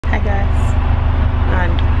guys,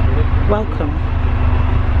 and welcome.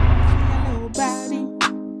 Hello buddy,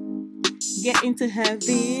 get into her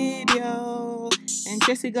video, and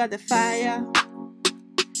Tracy got the fire.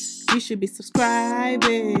 You should be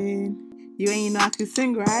subscribing. You ain't know how to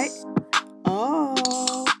sing, right?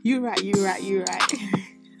 Oh, you right. So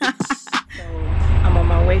I'm on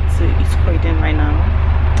my way to East Croydon right now.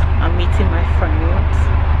 I'm meeting my friends.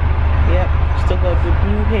 Yep, still got the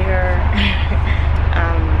blue hair.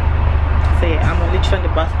 So yeah, I'm literally on the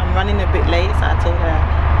bus. I'm running a bit late, so I told her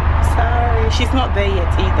sorry. She's not there yet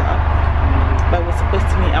either, but we're supposed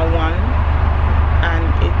to meet at 1, and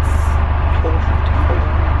it's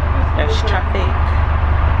 4:54. There's traffic.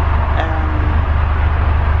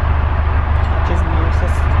 Just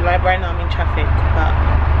nonsense. Like right now I'm in traffic, but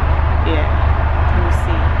yeah, we'll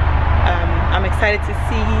see. I'm excited to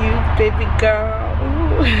see you, baby girl.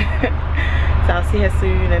 So I'll see her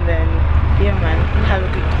soon, and then yeah man, have a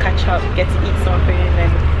good catch up, get to eat something, and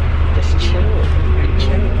then just chill.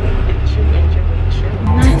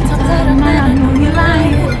 I know you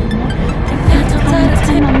lying.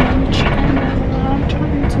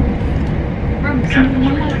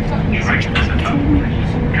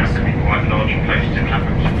 Quite large place to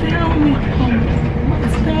travel.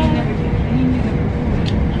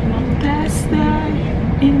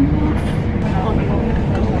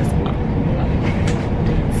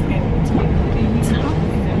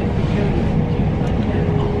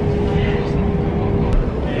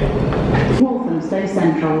 Walthamstow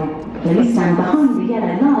Central. Please stand behind the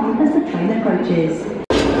yellow line as the train approaches.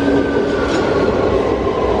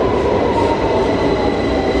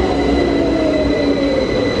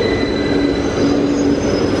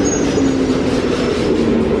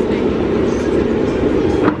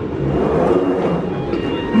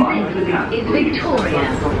 Is Victoria.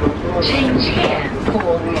 Change here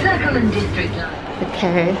for Circle and District Line.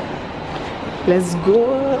 Okay, let's go.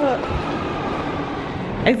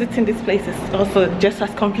 Exiting this place is also just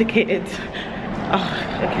as complicated. Oh,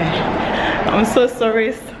 okay. I'm so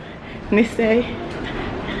sorry, Nisse.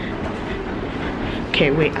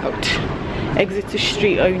 Okay, way out. Exit to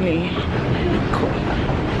street only. Cool.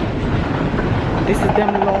 This is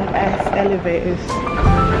them long ass elevators.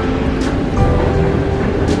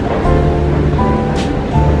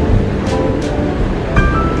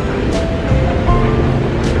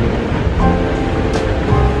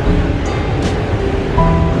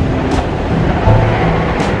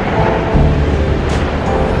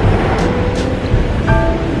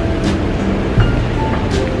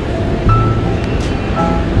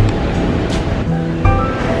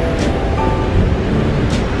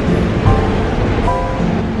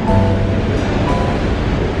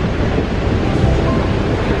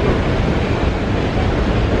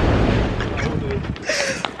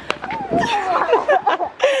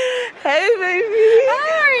 Hey baby,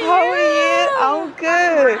 how are you? I'm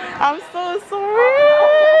good. I'm so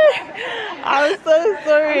sorry. I'm so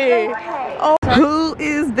sorry. Oh, who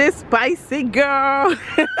is this spicy girl?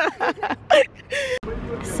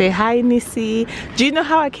 Say hi, Nissy. Do you know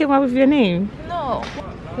how I came up with your name? No.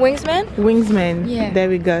 Wingsman? Wingsman. Yeah. There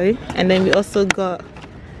we go. And then we also got,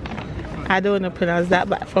 I don't want to pronounce that,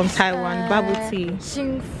 but from Taiwan, bubble tea.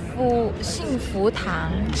 幸福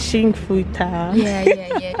糖. Yeah,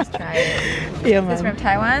 just try it. Yeah, This is from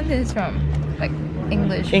Taiwan, this is from like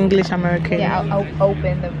English American. Yeah, I'll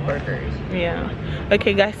open the burgers. Yeah.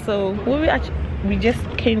 Okay guys, so we just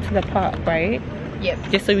came to the park, right? Yep.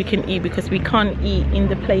 Just so we can eat, because we can't eat in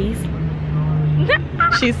the place.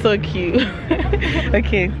 She's so cute.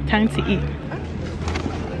 Okay, time to eat.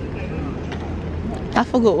 I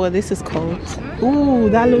forgot what this is called. Ooh,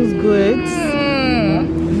 that looks good.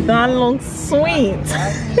 That looks sweet.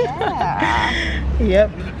 Yeah.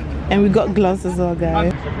 Yep. And we got gloves as well,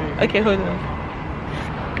 guys. Okay, hold on.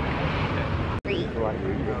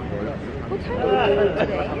 What time are we doing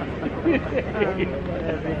today?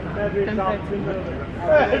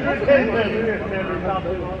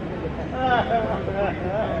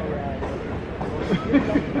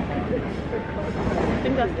 I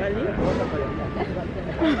think that's early.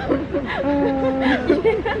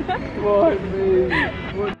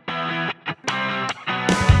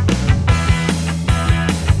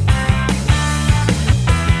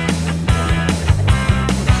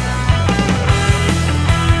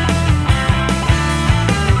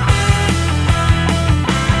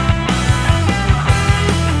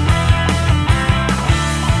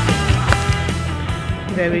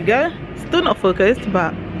 There we go. Still not focused,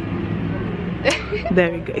 but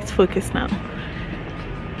there we go. It's focused now.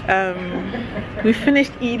 We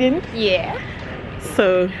finished eating. Yeah.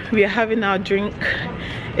 So we are having our drink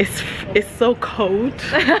it's so cold.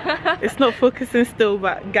 It's not focusing still,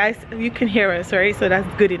 but guys, you can hear us, right? So that's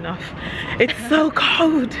good enough. It's so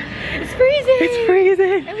cold. It's freezing. It's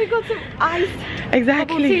freezing. And we got some ice.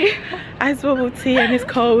 Exactly. Ice bubble tea, and it's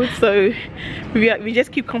cold. So we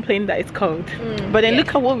just keep complaining that it's cold. But then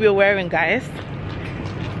look at what we're wearing, guys.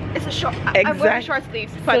 It's a short. I'm wearing short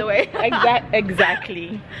sleeves, by the way.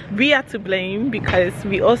 Exactly. We are to blame because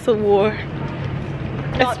we also wore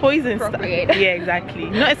exposing stuff. Yeah, exactly.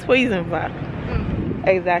 Not exposing, but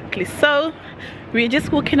exactly. So we're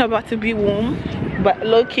just walking about to be warm, but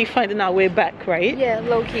low-key finding our way back, right? Yeah,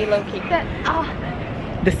 low-key.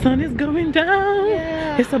 The sun is going down.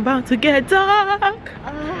 Yeah. It's about to get dark.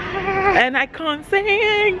 And I can't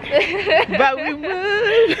sing, but we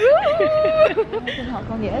move.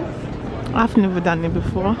 Yes. I've never done it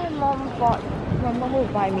before. My mom will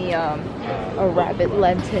buy me a rabbit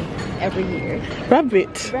lantern every year.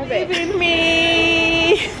 Rabbit? Rabbit. Even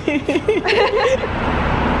me.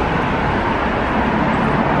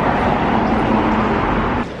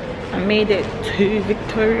 I made it to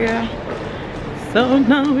Victoria. So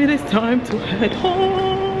now it is time to head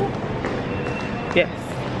home. Yes.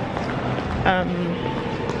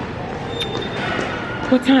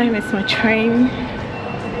 What time is my train?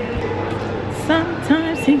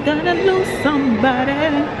 Sometimes you gotta lose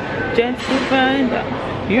somebody just to find out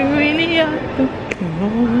you really are the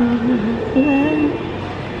one.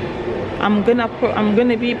 I'm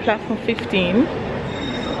gonna be platform 15,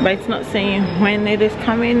 but it's not saying when it is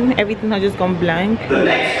coming. Everything has just gone blank. The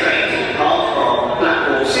next train to depart from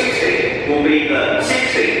platform 16 will be the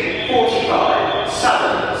 16:45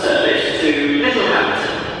 Southern service to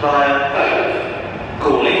Littlehampton via Hove,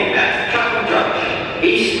 calling at Clapham Junction,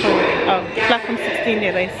 East Croydon. Oh, platform 16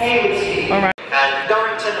 it is. Alright. And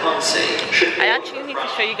Dorrington-on-Sea should I actually need to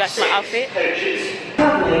show you guys my outfit. coaches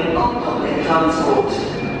travelling on public transport.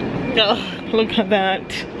 Oh, look at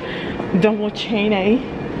that. Double chain, eh?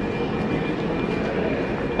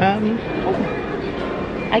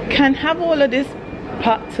 I can have all of this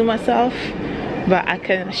part to myself, but I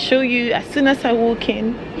can show you as soon as I walk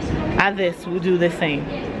in, others will do the same.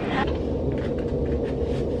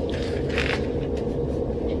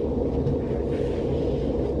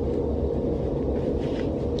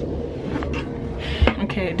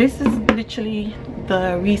 Okay, this is literally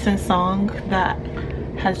the recent song that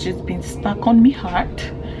has just been stuck on me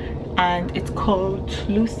heart, and it's called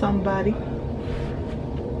Lose Somebody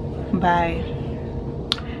by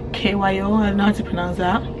KYO. I don't know how to pronounce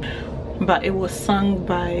that, but it was sung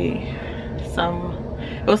by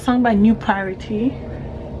New Priority,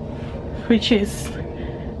 which is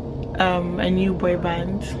a new boy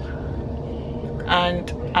band,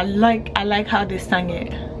 and I like how they sang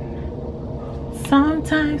it.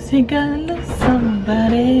 Sometimes you gotta lose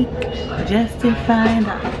somebody just to find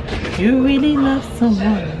out you really love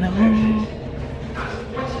someone. No.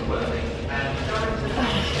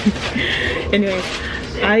 Anyways,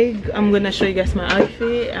 I'm gonna show you guys my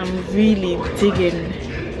outfit. I'm really digging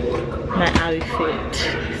my outfit,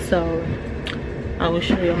 so I will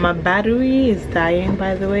show you. My battery is dying,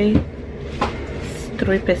 by the way. It's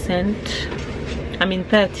 3%. I mean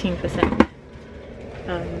 13%.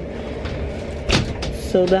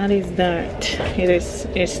 So that is that.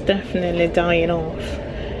 It's definitely dying off.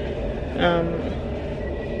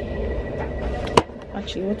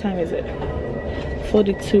 Actually, what time is it?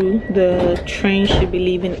 42. The train should be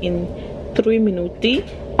leaving in 3 minutes,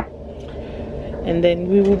 and then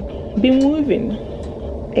we will be moving.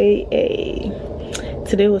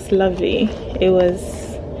 Today was lovely. It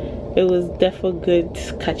was definitely good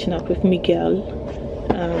catching up with Miguel.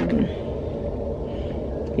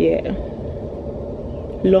 Yeah,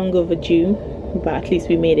 long overdue, but at least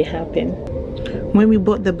we made it happen. When we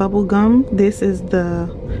bought the bubble gum, this is the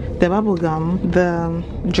bubble gum, the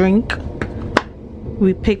drink.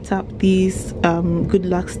 We picked up these good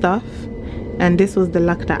luck stuff, and this was the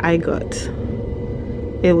luck that I got.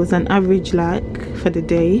 It was an average luck for the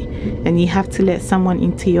day, and you have to let someone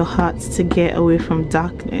into your hearts to get away from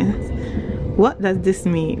darkness. What does this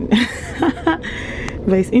mean?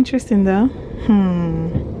 But it's interesting though.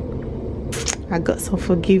 I got some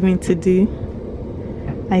forgiving to do,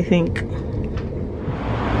 I think.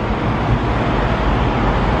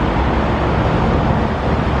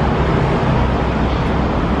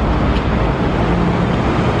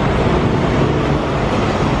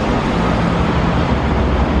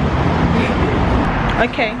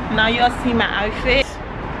 Okay, now you all see my outfit.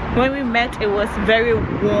 When we met, it was very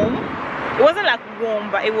warm. It wasn't like warm,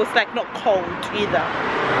 but it was like not cold either.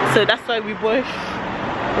 So that's why we both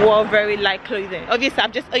wore very light clothing. Obviously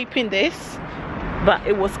I've just opened this, but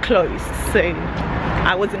it was closed, so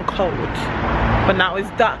I wasn't cold. But now it's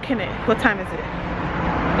dark, innit? What time is it?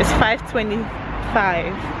 It's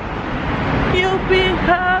 5:25. You'll be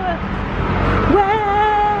her way.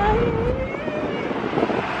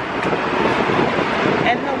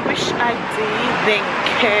 And I wish I didn't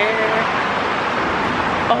care.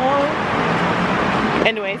 Oh.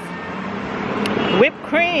 Anyways. Whipped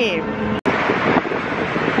cream.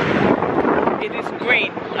 It is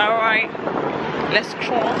green. Alright. Let's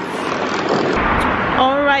cross.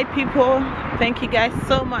 Alright people. Thank you guys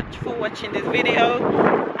so much for watching this video.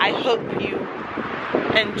 I hope you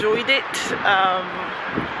enjoyed it.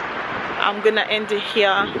 I'm gonna end it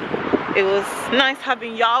here. It was nice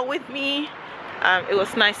having y'all with me. It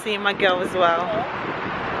was nice seeing my girl as well.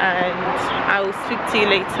 And I will speak to you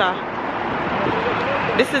later.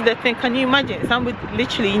 This is the thing, can you imagine? Somebody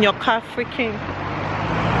literally in your car freaking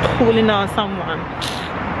pulling on someone.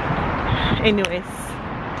 Anyways.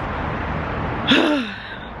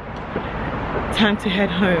 Time to head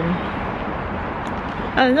home.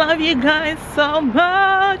 I love you guys so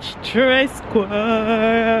much, Trace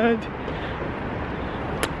Squad.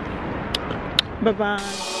 Bye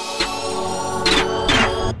bye.